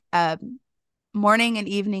integrate like a morning and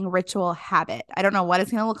evening ritual habit. I don't know what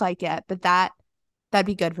it's going to look like yet, but that'd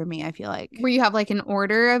be good for me, I feel like. Where you have like an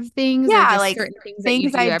order of things, or Yeah, just like certain things that you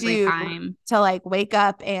things do I every do time. to like wake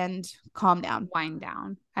up and calm down. Wind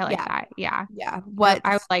down. I like that. Yeah. Yeah.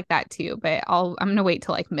 I would like that too, but I'm gonna wait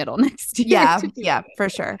till like middle next year. Yeah. To do Yeah, it. for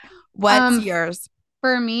sure. What's yours?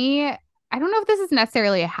 For me, I don't know if this is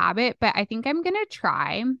necessarily a habit, but I think I'm gonna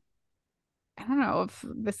try. I don't know if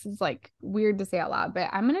this is like weird to say out loud, but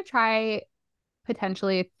I'm gonna try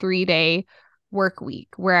potentially a 3-day work week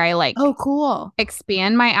where I like Oh, cool.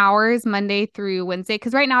 expand my hours Monday through Wednesday.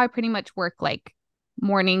 Cause right now I pretty much work like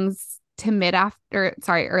mornings to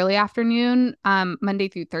early afternoon, Monday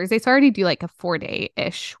through Thursday. So I already do like a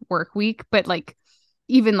 4-day-ish work week, but like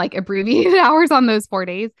even like abbreviated hours on those 4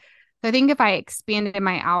 days. So I think if I expanded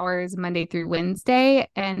my hours Monday through Wednesday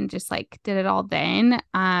and just like did it all then,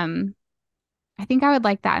 I think I would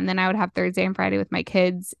like that. And then I would have Thursday and Friday with my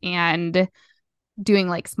kids and doing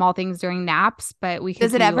like small things during naps. But we could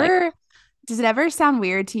does it ever sound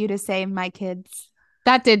weird to you to say my kids?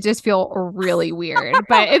 That did just feel really weird,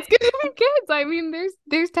 but it's gonna be kids. I mean,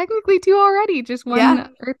 there's technically 2 already, just one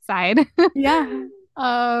Earth side. Yeah.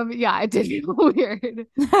 Yeah, it did feel weird.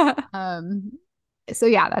 So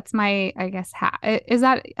yeah, that's my, I guess, is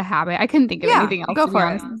that a habit? I couldn't think of anything else, go to be for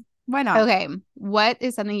honest. it. Why not? Okay, what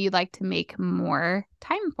is something you'd like to make more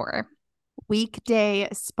time for? Weekday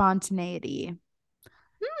spontaneity.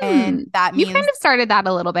 And that you means kind of started that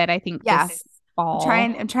a little bit, I think, this fall.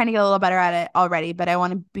 I'm trying to get a little better at it already, but I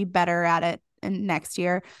want to be better at it in next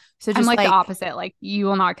year. So just I'm like the opposite. Like, you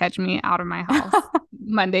will not catch me out of my house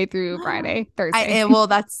Monday through Friday, Thursday. Well,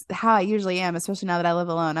 that's how I usually am, especially now that I live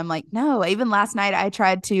alone. I'm like, no. Even last night I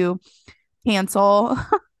tried to cancel.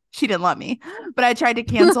 She didn't let me, but I tried to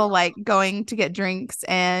cancel like going to get drinks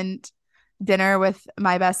and dinner with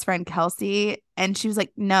my best friend Kelsey, and she was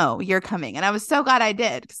like, no, you're coming. And I was so glad I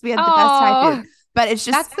did, because we had the best Thai food. But it's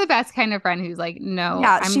just, that's the best kind of friend who's like, no.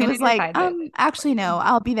 Yeah, she was like, actually no,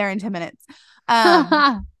 I'll be there in 10 minutes.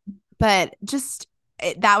 But just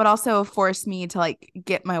that would also force me to like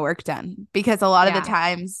get my work done, because a lot of the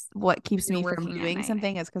times what keeps me from doing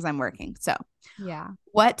something is because I'm working. So yeah,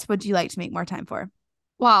 what would you like to make more time for?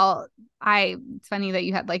 Well, it's funny that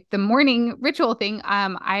you had like the morning ritual thing.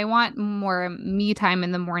 I want more me time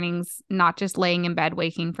in the mornings, not just laying in bed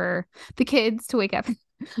waiting for the kids to wake up.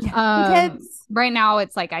 Kids. Right now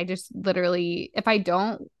it's like I just literally, if I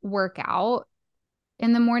don't work out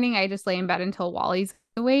in the morning, I just lay in bed until Wally's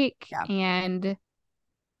awake and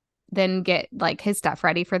then get like his stuff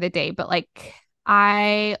ready for the day. But like,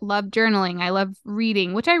 I love journaling. I love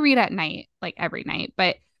reading, which I read at night, like every night,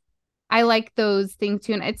 but I like those things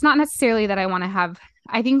too. And it's not necessarily that I want to have,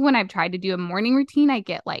 I think when I've tried to do a morning routine, I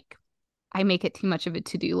get like, I make it too much of a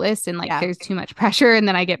to-do list, and like there's too much pressure, and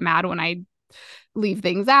then I get mad when I leave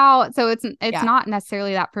things out. So it's not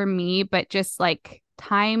necessarily that for me, but just like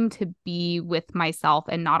time to be with myself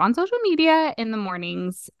and not on social media in the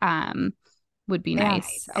mornings would be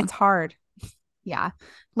nice. So. It's hard. Yeah.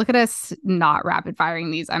 Look at us not rapid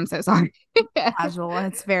firing these. I'm so sorry. Casual.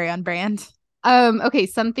 It's very on brand. Okay,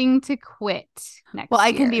 something to quit next year.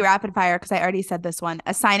 I can be rapid fire because I already said this one.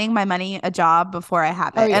 Assigning my money a job before I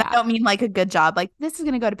have it. And I don't mean like a good job, like this is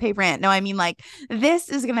gonna go to pay rent. No, I mean like this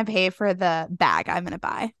is gonna pay for the bag I'm gonna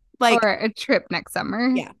buy. Like, or a trip next summer.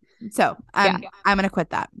 Yeah. So I'm gonna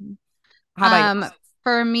quit that. How about yours?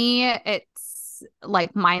 For me, it's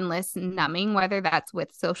like mindless numbing, whether that's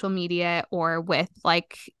with social media or with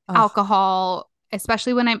like alcohol,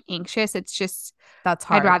 especially when I'm anxious. It's just that's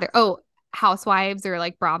hard. I'd rather Housewives or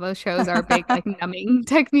like Bravo shows are a big like numbing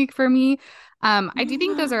technique for me. I do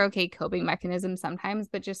think those are okay coping mechanisms sometimes,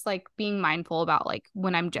 but just like being mindful about like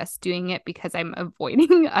when I'm just doing it because I'm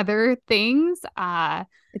avoiding other things.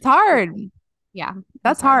 It's hard. Yeah.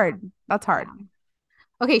 That's hard. That's hard. Yeah.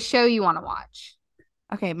 Okay, show you want to watch.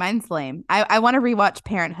 Okay, mine's lame. I want to rewatch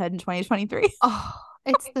Parenthood in 2023. Oh,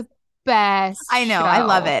 it's the best. I know. Show. I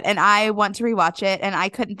love it. And I want to rewatch it. And I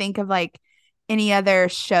couldn't think of like any other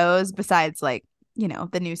shows besides like, you know,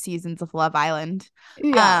 the new seasons of Love Island.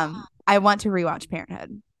 Yeah. I want to rewatch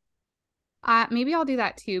Parenthood. Maybe I'll do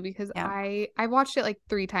that too, because I watched it like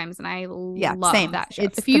 3 times and I love that show.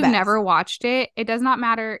 It's if you've never watched it, it does not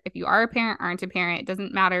matter if you are a parent, aren't a parent. It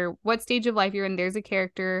doesn't matter what stage of life you're in. There's a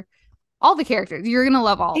character all the characters. You're gonna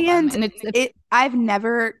love all of them. And I've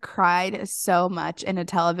never cried so much in a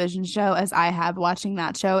television show as I have watching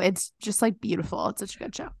that show. It's just like beautiful. It's such a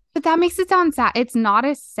good show. But that makes it sound sad. It's not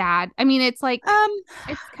as sad. I mean, it's like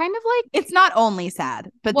it's kind of like it's not only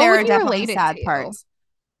sad, but there are definitely sad parts.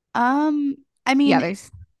 I mean,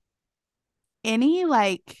 there's any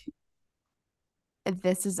like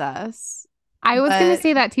This Is Us. I was gonna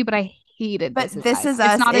say that too, but I hated But This Is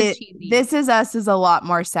Us. It's not as cheesy. This Is Us is a lot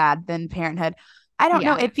more sad than Parenthood. I don't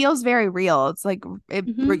know. It feels very real. It's like it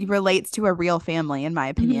relates to a real family, in my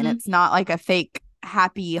opinion. It's not like a fake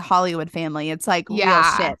happy Hollywood family. It's like real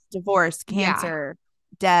shit, divorce, cancer,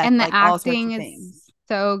 death, and the like acting all sorts of is things.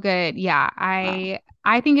 So good. Yeah,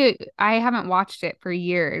 I think I haven't watched it for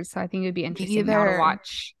years, so I think it'd be interesting now to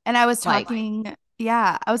watch. And I was talking,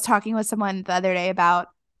 I was talking with someone the other day about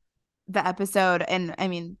the episode, and I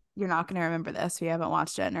mean, you're not going to remember this if you haven't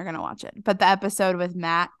watched it and are going to watch it, but the episode with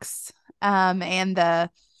Max, and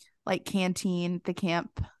the like canteen, the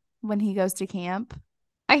camp when he goes to camp.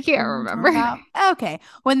 I can't remember. Okay,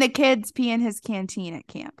 when the kids pee in his canteen at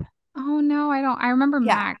camp. Oh no, I don't. I remember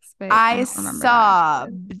Max, but I don't remember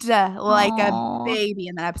sobbed like a baby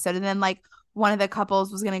in that episode. And then like one of the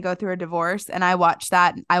couples was going to go through a divorce, and I watched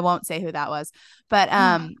that. I won't say who that was, but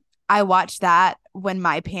I watched that when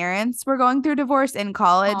my parents were going through divorce in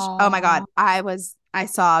college. Oh my God, I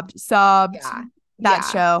sobbed that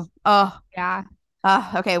show. Oh yeah.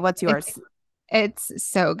 Okay, what's yours? It's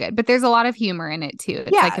so good, but there's a lot of humor in it too.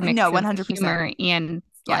 It's like a mix of 100% humor and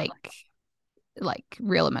like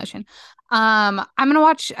real emotion. I'm gonna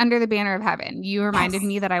watch Under the Banner of Heaven. You reminded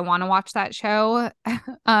me that I want to watch that show.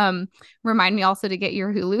 Remind me also to get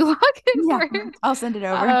your Hulu login for it. I'll send it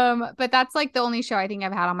over. But that's like the only show I think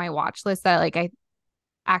I've had on my watch list that like I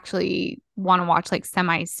actually want to watch like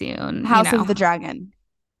semi soon. House of the Dragon.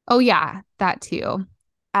 Oh yeah, that too.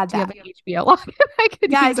 Add do that. You have an HBO login?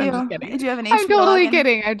 I do. I do have an HBO I'm totally login.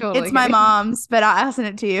 kidding. It's my mom's, but I'll send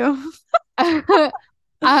it to you.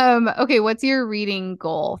 Okay, what's your reading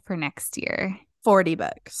goal for next year? 40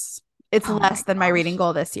 books. It's less than my reading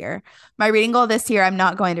goal this year. My reading goal this year, I'm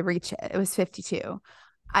not going to reach it. It was 52.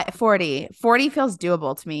 40 feels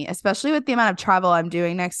doable to me, especially with the amount of travel I'm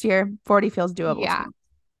doing next year. 40 feels doable to me.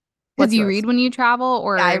 Because you read when you travel,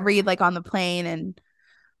 or I read like on the plane, and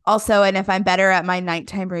also, and if I'm better at my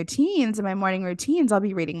nighttime routines and my morning routines, I'll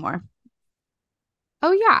be reading more.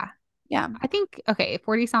 Oh yeah. Yeah. I think,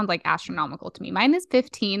 40 sounds like astronomical to me. Mine is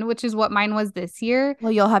 15, which is what mine was this year.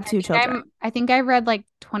 Well, you'll have 2 children. I think I read like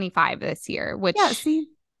 25 this year, which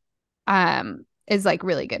is like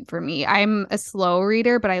really good for me. I'm a slow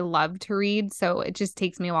reader, but I love to read, so it just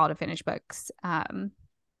takes me a while to finish books.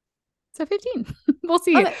 So 15. We'll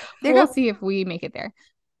see. Okay, we'll see if we make it there.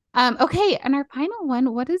 Okay, and our final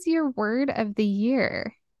one, what is your word of the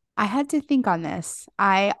year? I had to think on this.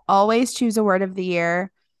 I always choose a word of the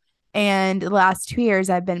year. And the last 2 years,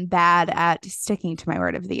 I've been bad at sticking to my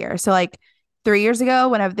word of the year. So like 3 years ago,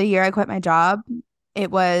 whenever the year I quit my job, it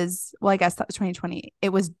was, well, I guess that was 2020. It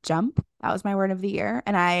was jump. That was my word of the year.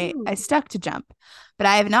 And I stuck to jump, but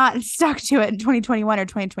I have not stuck to it in 2021 or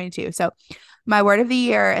 2022. So my word of the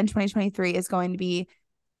year in 2023 is going to be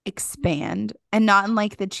expand, and not in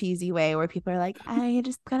like the cheesy way where people are like, I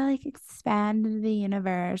just gotta like expand into the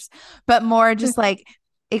universe, but more just like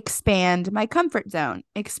expand my comfort zone,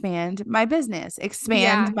 expand my business,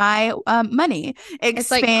 expand my money, expand. It's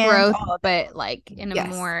like growth, but like in a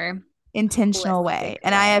more intentional way.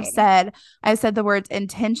 And I have said the words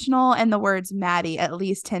intentional and the words Maddie at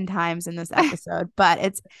least 10 times in this episode, but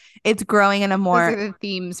it's growing in a more those are the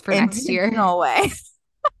themes for next year way.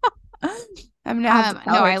 I'm gonna have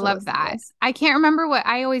to I love that. I can't remember what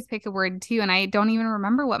I always pick a word too, and I don't even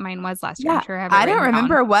remember what mine was last year. I'm sure I don't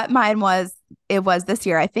remember what mine was. It was this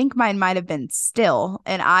year. I think mine might have been still,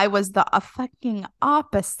 and I was the fucking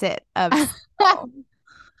opposite of still.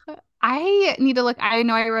 I need to look. I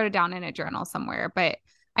know I wrote it down in a journal somewhere, but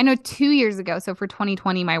I know 2 years ago. So for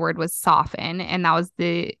 2020, my word was soften, and that was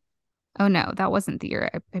oh no, that wasn't the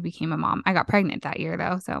year I became a mom. I got pregnant that year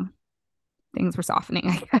though, so things were softening,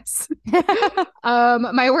 I guess.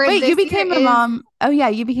 My word. Wait, you became a mom. Oh yeah,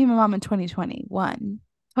 you became a mom in 2021.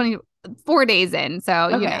 24 days in, so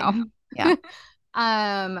okay. You know. Yeah.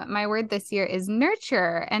 My word this year is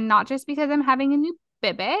nurture, and not just because I'm having a new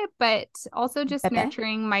baby, but also just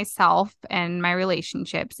nurturing myself and my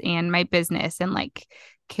relationships and my business, and like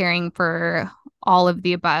caring for all of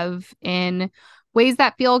the above in ways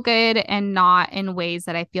that feel good and not in ways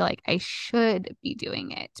that I feel like I should be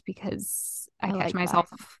doing it, because I catch myself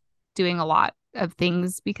doing a lot of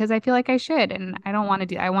things because I feel like I should, and I don't want to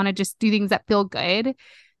do. I want to just do things that feel good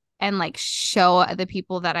and like show the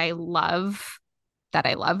people that I love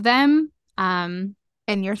them. And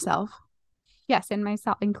yourself. Yes, and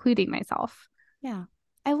myself, including myself. Yeah.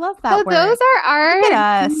 I love that So word. those are our Look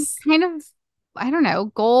at us. kind of, I don't know,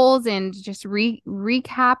 goals and just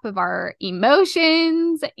recap of our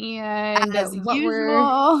emotions and As what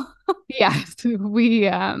usual. yes, we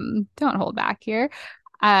don't hold back here.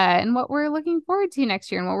 And what we're looking forward to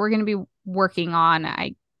next year and what we're going to be working on,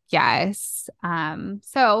 I guess.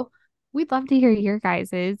 So we'd love to hear your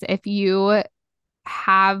guys's if you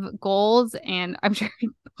have goals, and I'm sure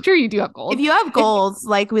you do have goals. If you have goals,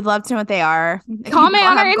 like we'd love to know what they are. If Comment you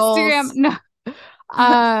on our have Instagram. goals, No.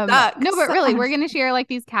 No, but really, sucks. we're gonna share like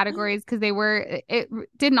these categories because it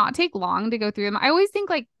did not take long to go through them. I always think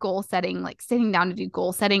like goal setting, like sitting down to do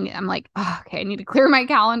goal setting, I'm like, oh, okay, I need to clear my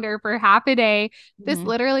calendar for half a day. This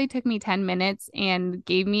literally took me 10 minutes and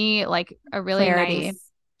gave me like a really nice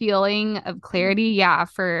feeling of clarity, yeah,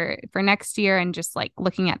 for next year and just like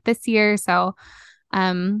looking at this year. So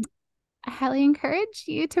I highly encourage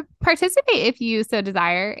you to participate if you so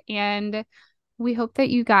desire. And we hope that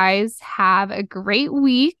you guys have a great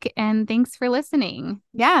week, and thanks for listening.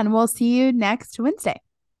 Yeah, and we'll see you next Wednesday.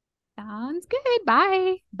 Sounds good.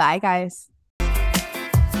 Bye. Bye, guys.